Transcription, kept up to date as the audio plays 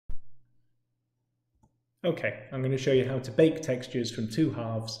Okay, I'm going to show you how to bake textures from two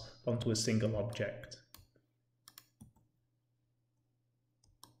halves onto a single object.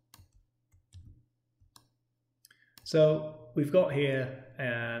 So we've got here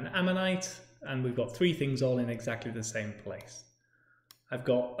an ammonite and we've got three things all in exactly the same place. I've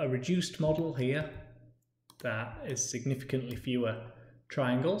got a reduced model here that is significantly fewer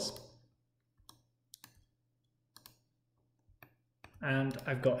triangles. And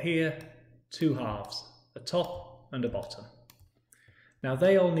I've got here two halves, a top and a bottom. Now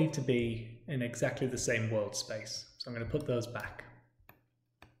they all need to be in exactly the same world space, so I'm going to put those back.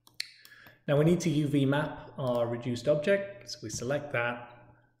 Now we need to UV map our reduced object, so we select that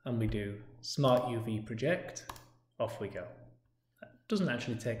and we do Smart UV Project, off we go. That doesn't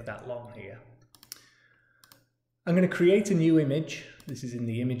actually take that long here. I'm going to create a new image, this is in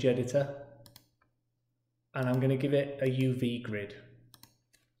the image editor, and I'm going to give it a UV grid.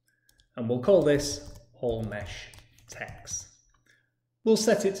 And we'll call this Whole Mesh Text. We'll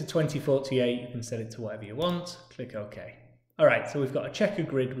set it to 2048, you can set it to whatever you want, click OK. Alright, so we've got a checker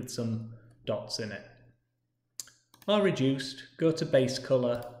grid with some dots in it. Our reduced, go to base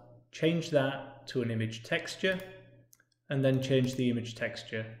color, change that to an image texture, and then change the image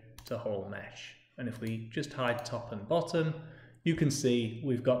texture to whole mesh. And if we just hide top and bottom, you can see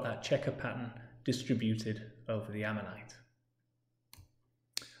we've got that checker pattern distributed over the ammonite.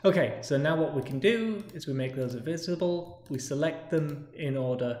 Okay, so now what we can do is we make those visible, we select them in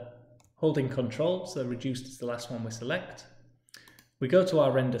order, holding Control, so reduced is the last one we select. We go to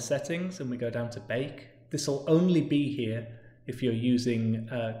our render settings and we go down to bake. This will only be here if you're using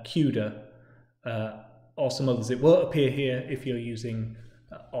CUDA or some others. It won't appear here if you're using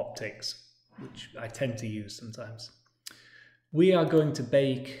optics, which I tend to use sometimes. We are going to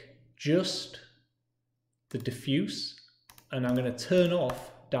bake just the diffuse, and I'm going to turn off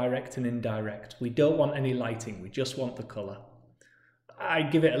direct and indirect. We don't want any lighting, we just want the colour. I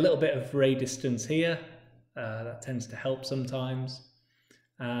give it a little bit of ray distance here, that tends to help sometimes,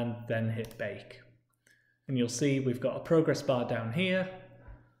 and then hit bake. And you'll see we've got a progress bar down here.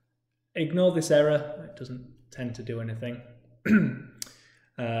 Ignore this error, it doesn't tend to do anything.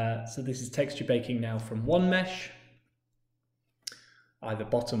 So this is texture baking now from one mesh, either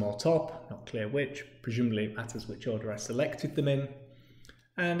bottom or top, not clear which, presumably it matters which order I selected them in.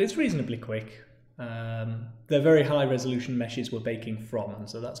 And it's reasonably quick. They're very high resolution meshes we're baking from, and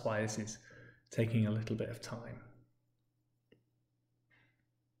so that's why this is taking a little bit of time.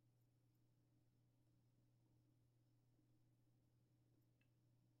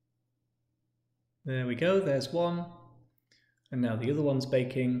 There we go, there's one. And now the other one's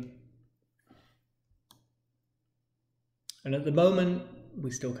baking. And at the moment, we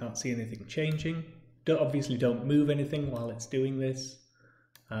still can't see anything changing. Obviously don't move anything while it's doing this.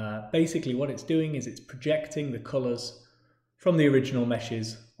 Basically what it's doing is it's projecting the colours from the original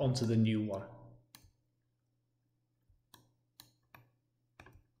meshes onto the new one.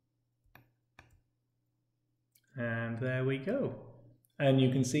 And there we go. And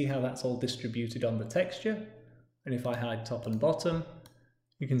you can see how that's all distributed on the texture. And if I hide top and bottom,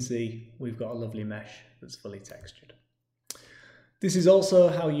 you can see we've got a lovely mesh that's fully textured. This is also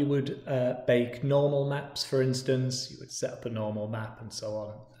how you would bake normal maps, for instance. You would set up a normal map and so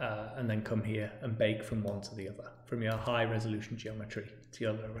on, and then come here and bake from one to the other, from your high resolution geometry to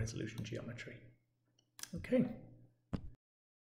your low resolution geometry. Okay.